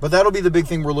 But that'll be the big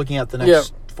thing we're looking at the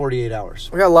next 48 hours.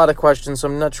 We got a lot of questions, so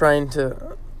I'm not trying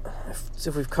to...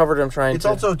 If we've covered it, I'm trying It's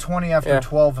also 20 after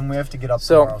 12, and we have to get up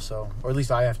tomorrow, or at least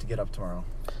I have to get up tomorrow.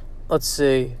 Let's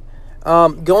see.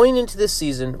 Going into this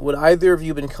season, would either of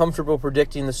you been comfortable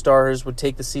predicting the Stars would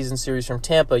take the season series from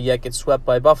Tampa, yet get swept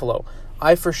by Buffalo?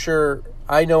 I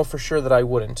know for sure that I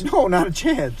wouldn't. No, not a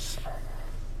chance.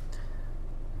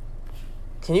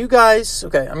 Can you guys...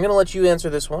 Okay, I'm going to let you answer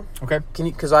this one. Okay.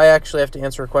 Because I actually have to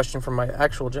answer a question from my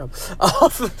actual job.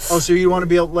 So you want to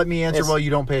be able to let me answer while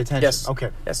you don't pay attention? Yes. Okay.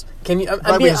 Yes. Can you...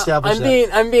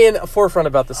 I'm being forefront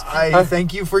about this. I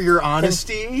thank you for your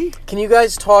honesty. Can you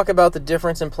guys talk about the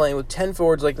difference in playing with 10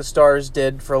 forwards like the Stars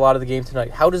did for a lot of the game tonight?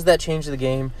 How does that change the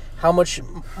game? How much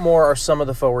more are some of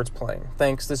the forwards playing?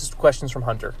 Thanks. This is questions from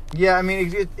Hunter. Yeah, I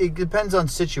mean, it depends on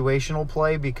situational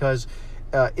play because...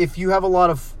 if you have a lot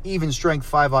of even strength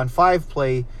 5-on-5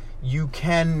 play, you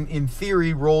can, in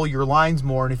theory, roll your lines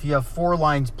more. And if you have 4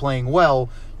 lines playing well,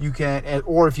 you can,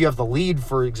 or if you have the lead,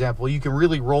 for example, you can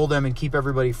really roll them and keep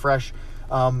everybody fresh.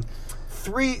 Playing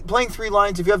 3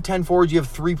 lines, if you have 10 forwards, you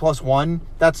have 3+1.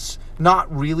 That's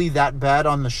not really that bad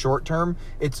on the short term.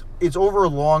 It's over a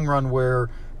long run where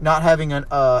not having an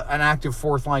active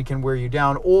 4th line can wear you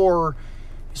down, or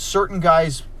certain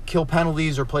guys kill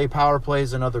penalties or play power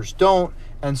plays and others don't.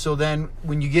 And so then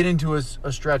when you get into a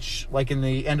stretch like in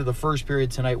the end of the first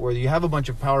period tonight where you have a bunch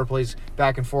of power plays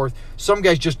back and forth, some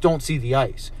guys just don't see the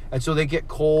ice. And so they get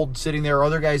cold sitting there.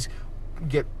 Other guys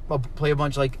play a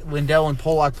bunch, like Lindell and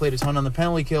Polak played a ton on the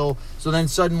penalty kill. So then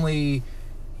suddenly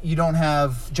you don't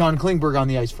have John Klingberg on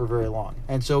the ice for very long.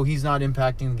 And so he's not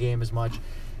impacting the game as much.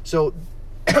 So,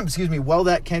 excuse me, while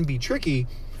that can be tricky,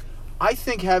 I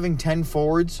think having 10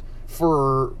 forwards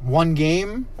for one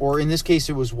game, or in this case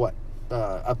it was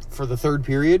up for the third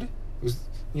period, it was,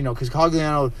 because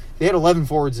Cogliano, they had 11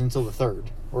 forwards until the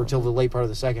third, or until the late part of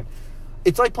the second.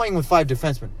 it's like playing with 5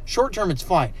 defensemen. Short term, it's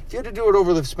fine. If you had to do it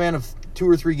over the span of 2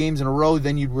 or 3 games in a row,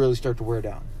 then you'd really start to wear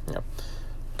down. Yeah.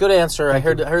 Good answer. I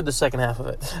heard the second half of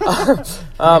it.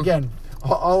 Again,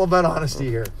 all about honesty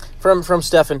here. From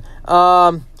Stefan.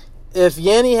 If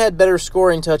Yanni had better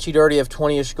scoring touch, he'd already have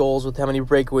 20-ish goals with how many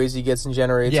breakaways he gets and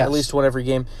generates, Yes. at least one every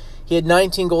game. He had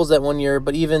 19 goals that one year,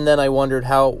 but even then I wondered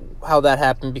how that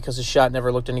happened because his shot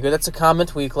never looked any good. That's a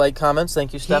comment. We like comments.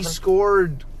 Thank you, Stefan. He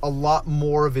scored a lot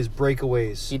more of his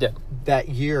breakaways He did. that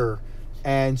year.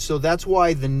 And so that's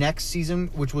why the next season,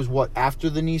 which was after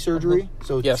the knee surgery,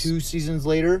 so Yes. 2 seasons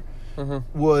later,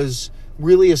 was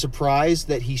really a surprise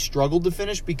that he struggled to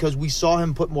finish because we saw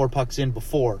him put more pucks in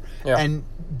before. Yeah. And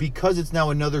because it's now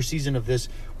another season of this,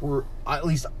 at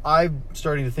least I'm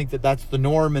starting to think that that's the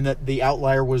norm and that the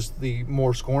outlier was the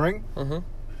more scoring.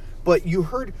 But you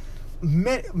heard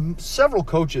several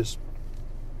coaches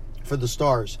for the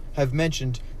Stars have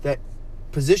mentioned that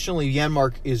positionally,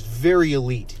 Janmark is very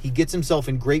elite. He gets himself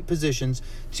in great positions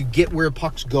to get where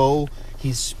pucks go.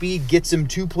 His speed gets him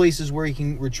to places where he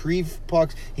can retrieve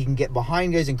pucks. He can get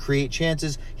behind guys and create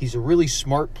chances. He's a really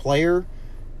smart player.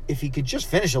 If he could just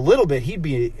finish a little bit, he'd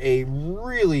be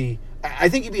I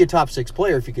think he'd be a top 6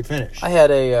 player if he could finish. I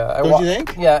had a. Don't you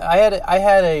think? Yeah, I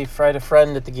had a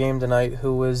friend at the game tonight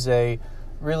who was a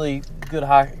really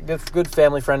good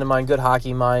family friend of mine, good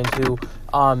hockey mind, who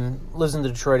lives in the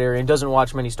Detroit area and doesn't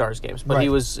watch many Stars games. But Right. he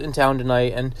was in town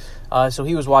tonight, and so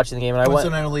he was watching the game. And I went.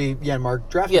 Coincidentally, Janmark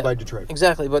drafted by Detroit.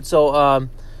 Exactly. But so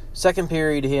second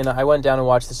period, I went down and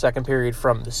watched the second period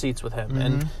from the seats with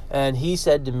him, and he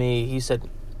said to me,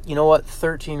 you know what,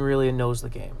 13 really knows the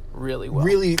game really well.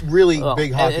 Really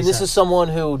big hockey and this sense. is someone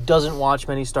who doesn't watch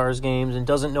many Stars games and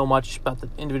doesn't know much about the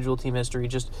individual team history.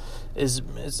 Just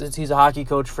he's a hockey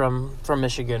coach from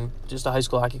Michigan, just a high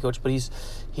school hockey coach. But he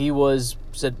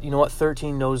said, you know what,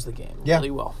 13 knows the game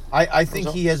really well. I think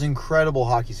he has incredible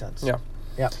hockey sense.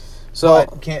 Yeah. So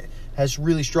has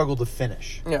really struggled to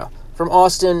finish. Yeah. From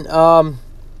Austin,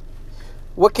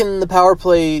 what can the power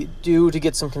play do to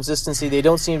get some consistency? They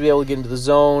don't seem to be able to get into the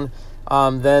zone.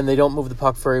 Then they don't move the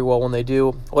puck very well when they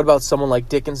do. What about someone like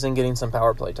Dickinson getting some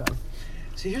power play time?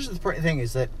 See, here's the thing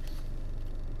is that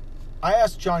I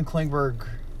asked John Klingberg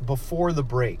before the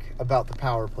break about the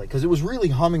power play because it was really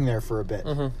humming there for a bit.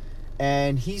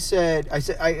 And he said,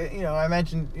 I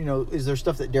mentioned, is there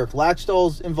stuff that Derek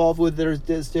Laxdal's involved with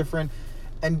that's different?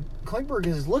 And Klingberg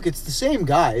says, look, it's the same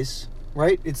guys,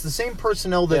 right? It's the same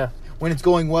personnel that when it's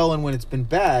going well and when it's been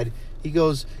bad. He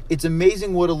goes, it's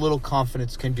amazing what a little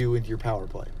confidence can do with your power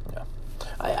play. Yeah.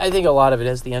 I think a lot of it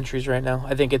is the entries right now.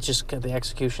 I think it's just the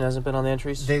execution hasn't been on the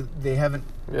entries. They haven't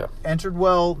entered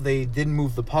well. They didn't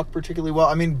move the puck particularly well.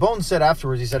 I mean, Bones said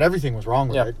afterwards, he said everything was wrong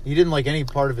with it. He didn't like any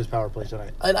part of his power play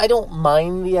tonight. And I don't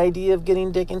mind the idea of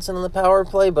getting Dickinson on the power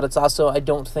play, but it's also, I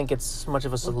don't think it's much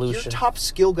of a solution. Your top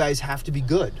skill guys have to be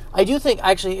good. I do think,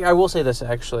 actually, I will say this,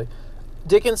 actually.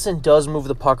 Dickinson does move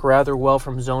the puck rather well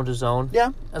from zone to zone.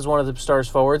 Yeah. As one of the Stars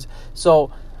forwards.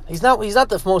 So he's not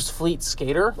the most fleet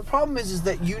skater. The problem is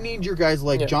that you need your guys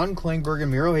like John Klingberg and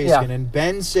Miro Heiskanen,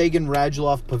 Ben Sagan,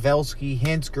 Radulov, Pavelski,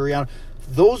 Hintz, Gurianov.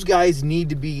 Those guys need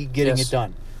to be getting it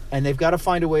done. And they've got to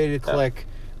find a way to click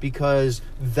because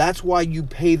that's why you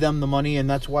pay them the money and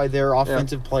that's why they're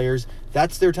offensive players.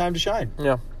 That's their time to shine.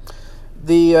 Yeah.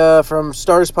 From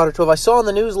Stars Potter 12, I saw on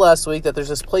the news last week that there's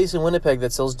this place in Winnipeg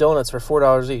that sells donuts for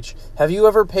 $4 each. Have you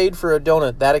ever paid for a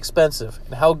donut that expensive?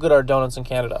 And how good are donuts in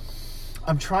Canada?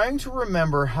 I'm trying to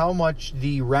remember how much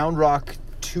the Round Rock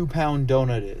 2-pound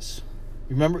donut is.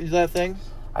 You remember that thing?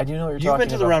 I do know what you're You've talking about. been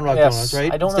to the Round Rock Donuts,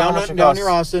 right? I don't it's know how much it down costs. near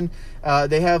Austin.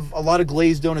 They have a lot of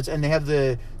glazed donuts, and they have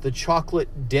the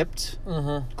chocolate dipped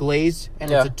glazed,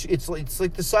 and it's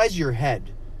like the size of your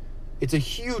head. It's a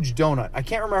huge donut. I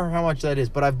can't remember how much that is,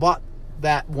 but I've bought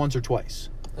that once or twice.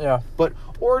 Yeah. But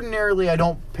ordinarily, I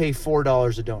don't pay $4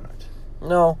 a donut.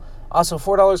 No. Also,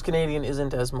 $4 Canadian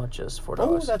isn't as much as $4.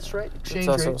 Oh, that's right. Exchange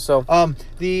also, rate. so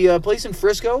the place in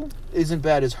Frisco isn't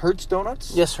bad. Is Hertz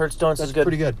Donuts? Yes, Hertz Donuts is good.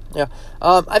 Pretty good. Yeah.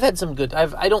 I've had some good.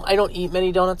 I don't eat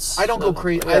many donuts. I don't go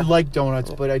crazy. I like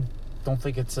donuts, but I don't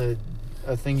think it's a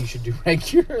thing you should do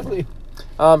regularly.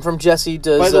 From Jesse,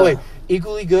 By the way,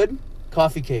 equally good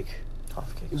coffee cake.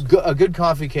 Coffee cake. A good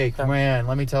coffee cake, man.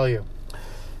 Let me tell you.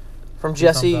 From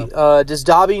Jesse, does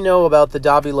Dobby know about the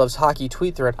Dobby Loves Hockey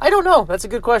tweet thread? I don't know. That's a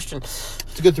good question.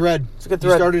 It's a good thread. He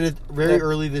started it very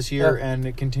early this year, and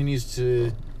it continues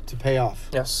to pay off.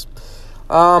 Yes.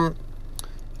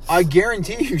 I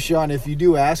guarantee you, Sean, if you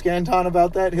do ask Anton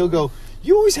about that, he'll go,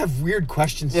 you always have weird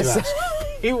questions to ask.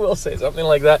 He will say something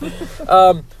like that.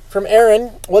 From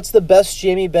Aaron, what's the best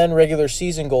Jamie Benn regular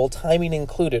season goal, timing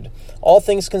included? All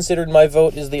things considered, my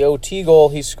vote is the OT goal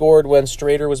he scored when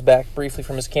Strader was back briefly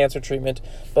from his cancer treatment,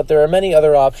 but there are many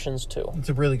other options too. It's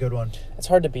a really good one. It's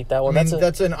hard to beat that one. I mean,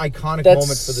 that's an iconic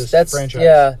moment for this franchise.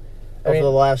 Yeah. Over the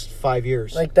last 5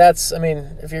 years. Like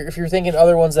if you're thinking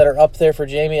other oons that are up there for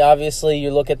Jamie, obviously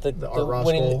you look at the Art Ross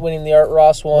goal. winning the Art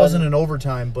Ross one. It wasn't an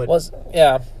overtime, but it was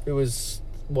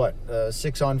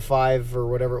 6-on-5 or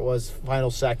whatever it was, final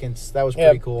seconds. That was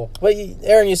pretty cool. But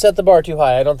Aaron, you set the bar too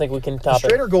high. I don't think we can top it.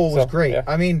 The Strader goal was great. Yeah.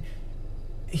 I mean,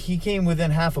 he came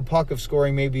within half a puck of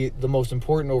scoring maybe the most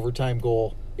important overtime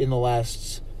goal in the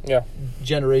last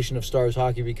generation of Stars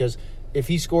hockey, because if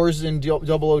he scores in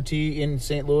double OT in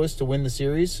St. Louis to win the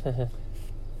series,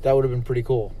 that would have been pretty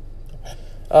cool.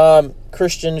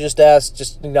 Christian just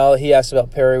asked, now he asked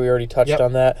about Perry. We already touched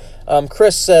on that.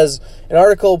 Chris says, an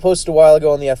article posted a while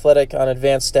ago on The Athletic on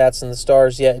advanced stats in the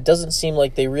Stars, yet it doesn't seem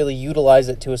like they really utilize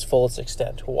it to its fullest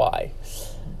extent. Why?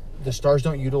 The Stars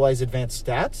don't utilize advanced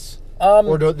stats?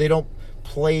 Or they don't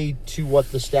play to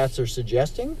what the stats are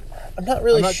suggesting? I'm not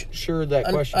really sure of that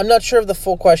question. I'm not sure of the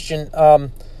full question.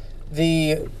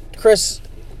 Chris,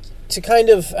 to kind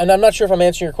of, and I'm not sure if I'm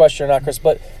answering your question or not, Chris,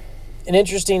 but an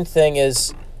interesting thing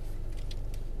is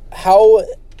how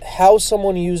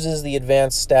someone uses the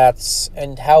advanced stats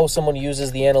and how someone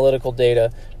uses the analytical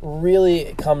data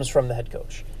really comes from the head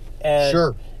coach. And,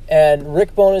 sure. And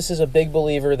Rick Bowness is a big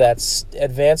believer that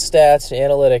advanced stats and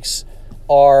analytics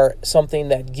are something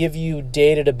that give you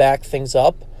data to back things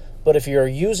up, but if you're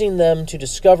using them to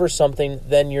discover something,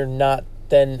 then you're not.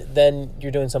 Then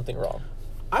you're doing something wrong.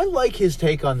 I like his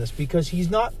take on this because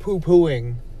he's not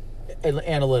poo-pooing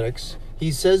analytics.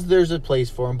 He says there's a place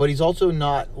for them, but he's also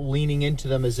not leaning into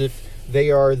them as if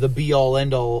they are the be-all,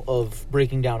 end-all of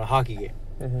breaking down a hockey game.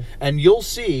 Mm-hmm. And you'll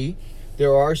see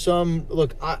there are some...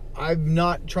 Look, I'm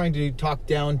not trying to talk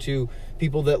down to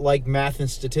people that like math and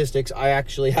statistics. I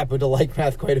actually happen to like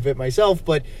math quite a bit myself,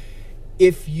 but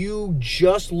if you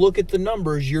just look at the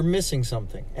numbers, you're missing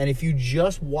something. And if you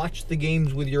just watch the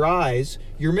games with your eyes,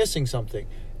 you're missing something.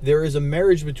 There is a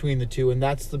marriage between the two, and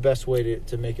that's the best way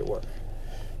to make it work.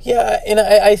 Yeah, and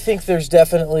I think there's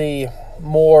definitely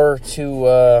more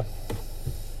to...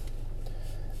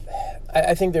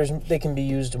 I think they can be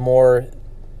used more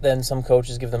than some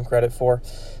coaches give them credit for.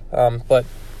 But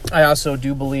I also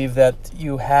do believe that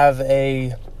you have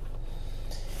a...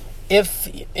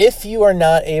 If you are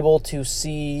not able to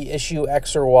see issue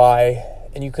X or Y,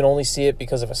 and you can only see it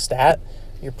because of a stat,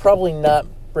 you're probably not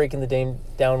breaking the game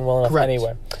down well enough. Correct.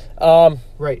 Anyway.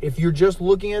 Right. If you're just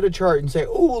looking at a chart and say,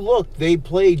 oh, look, they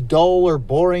play dull or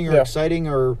boring or exciting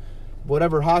or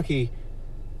whatever hockey,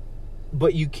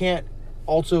 but you can't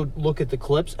also look at the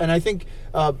clips. And I think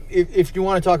if you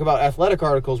want to talk about athletic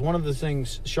articles, one of the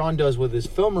things Sean does with his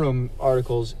film room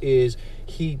articles is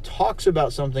he talks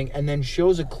about something and then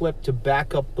shows a clip to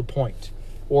back up the point,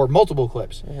 or multiple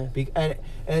clips. Mm-hmm. And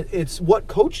it's what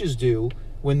coaches do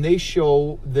when they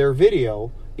show their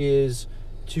video is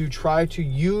to try to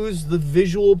use the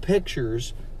visual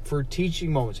pictures for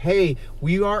teaching moments. Hey,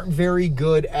 we aren't very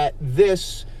good at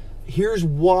this. Here's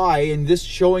why, and this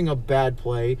showing a bad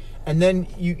play. And then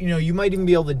you might even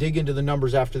be able to dig into the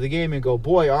numbers after the game and go,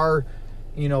 boy, our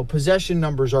possession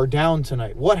numbers are down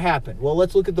tonight. What happened? Well,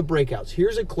 let's look at the breakouts.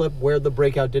 Here's a clip where the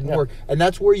breakout didn't work. And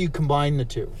that's where you combine the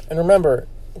two. And remember,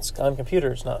 it's on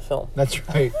computers, not film. That's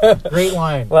right. Great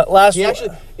line.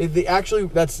 Actually,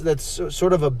 that's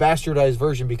sort of a bastardized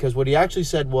version, because what he actually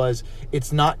said was,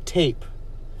 it's not tape.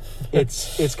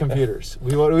 It's computers.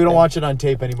 We don't watch it on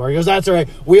tape anymore. He goes, that's all right.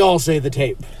 We all say the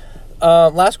tape.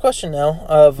 Last question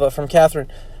now from Catherine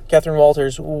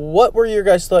Walters. What were your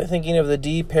guys thinking of the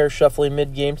D pair shuffling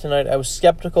mid-game tonight? I was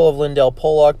skeptical of Lindell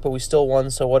Pollock, but we still won,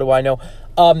 so what do I know?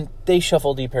 They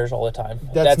shuffle D pairs all the time.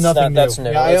 That's nothing new. That's new.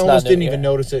 Yeah, I almost didn't even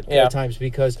notice it at times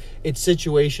because it's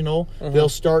situational. Mm-hmm. They'll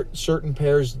start certain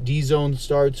pairs, D zone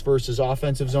starts versus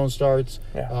offensive zone starts,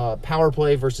 power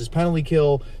play versus penalty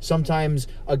kill. Sometimes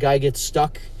a guy gets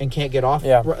stuck and can't get off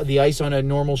the ice on a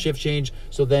normal shift change,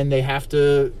 so then they have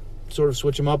to sort of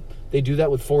switch them up. They do that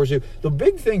with 4-2. The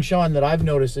big thing, Sean, that I've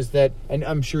noticed is that, and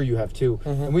I'm sure you have too,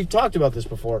 and we've talked about this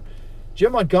before,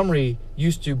 Jim Montgomery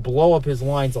used to blow up his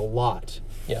lines a lot.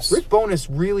 Yes. Rick Bowness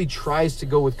really tries to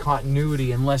go with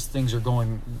continuity unless things are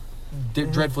going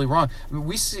dreadfully wrong. I mean,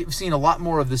 we've seen a lot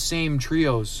more of the same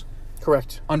trios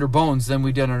under Bones than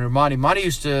we did under Monty. Monty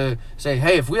used to say,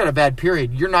 hey, if we had a bad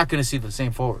period, you're not going to see the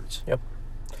same forwards. Yep.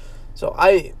 So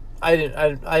I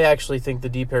actually think the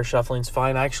D pair shuffling's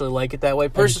fine. I actually like it that way.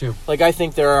 Personally, I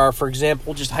think there are, for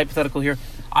example, just hypothetical here,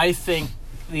 I think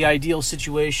the ideal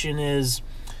situation is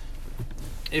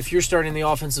if you're starting the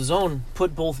offensive zone,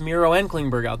 put both Miro and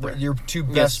Klingberg out there. Your two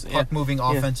best puck-moving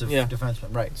offensive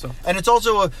defensemen, right? So. And it's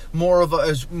also more of a,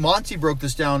 as Monty broke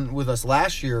this down with us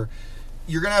last year,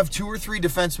 you're going to have 2 or 3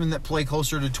 defensemen that play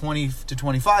closer to 20 to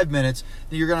 25 minutes.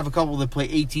 Then you're going to have a couple that play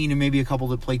 18 and maybe a couple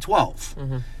that play 12.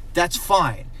 Mm-hmm. That's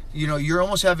fine. You're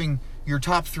almost having your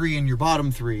top 3 and your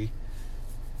bottom 3.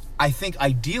 I think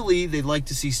ideally they'd like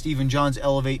to see Stephen Johns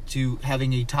elevate to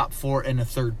having a top 4 and a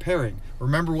third pairing.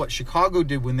 Remember what Chicago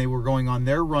did when they were going on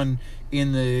their run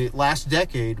in the last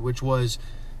decade, which was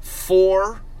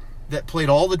 4 that played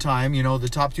all the time. The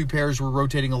top 2 pairs were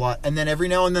rotating a lot, and then every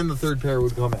now and then the third pair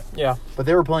would come in. Yeah. But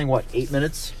they were playing, 8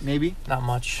 minutes maybe? Not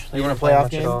much. They were in a playoff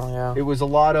game? Yeah. It was a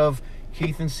lot of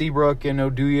Keith and Seabrook and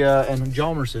Oduya and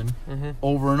Hjalmarsson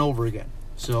over and over again.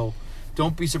 So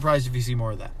don't be surprised if you see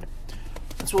more of that.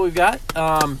 That's what we've got.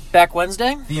 Back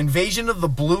Wednesday. The invasion of the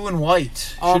blue and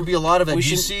white. Should be a lot of it. Did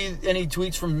you see any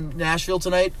tweets from Nashville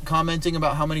tonight commenting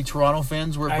about how many Toronto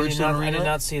fans were at Bridgestone Arena? I did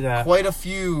not see that. Quite a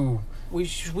few. We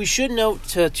should note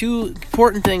 2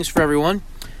 important things for everyone.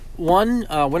 One,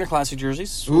 Winter Classic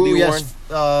jerseys. Ooh, yes.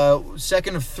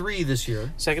 Second of 3 this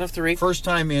year. Second of 3. First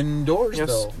time indoors,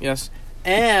 though. Yes.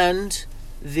 And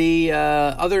the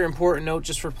other important note,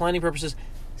 just for planning purposes,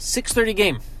 6:30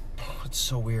 game. Oh, it's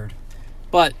so weird.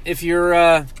 But if you're...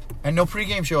 and no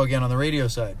pregame show again on the radio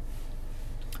side.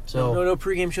 So No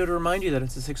pregame show to remind you that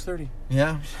it's at 6:30.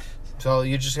 Yeah. So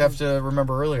you just have to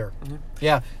remember earlier. Mm-hmm.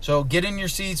 Yeah. So get in your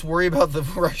seats. Worry about the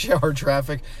rush hour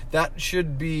traffic. That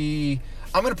should be...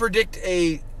 I'm going to predict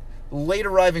a late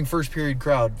arriving first period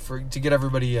crowd to get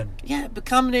everybody in. Yeah, the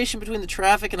combination between the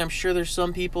traffic, and I'm sure there's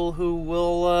some people who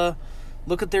will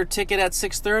look at their ticket at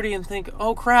 6:30 and think,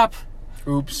 oh, crap.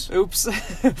 Oops.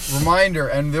 Reminder,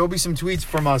 and there will be some tweets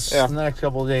from us in the next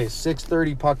couple of days.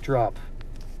 6:30 puck drop.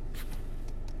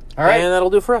 All right. And that'll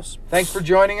do for us. Thanks for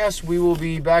joining us. We will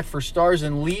be back for Stars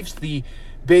and Leafs, the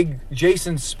big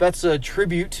Jason Spezza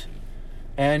tribute.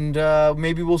 And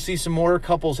maybe we'll see some more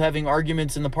couples having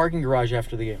arguments in the parking garage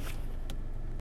after the game.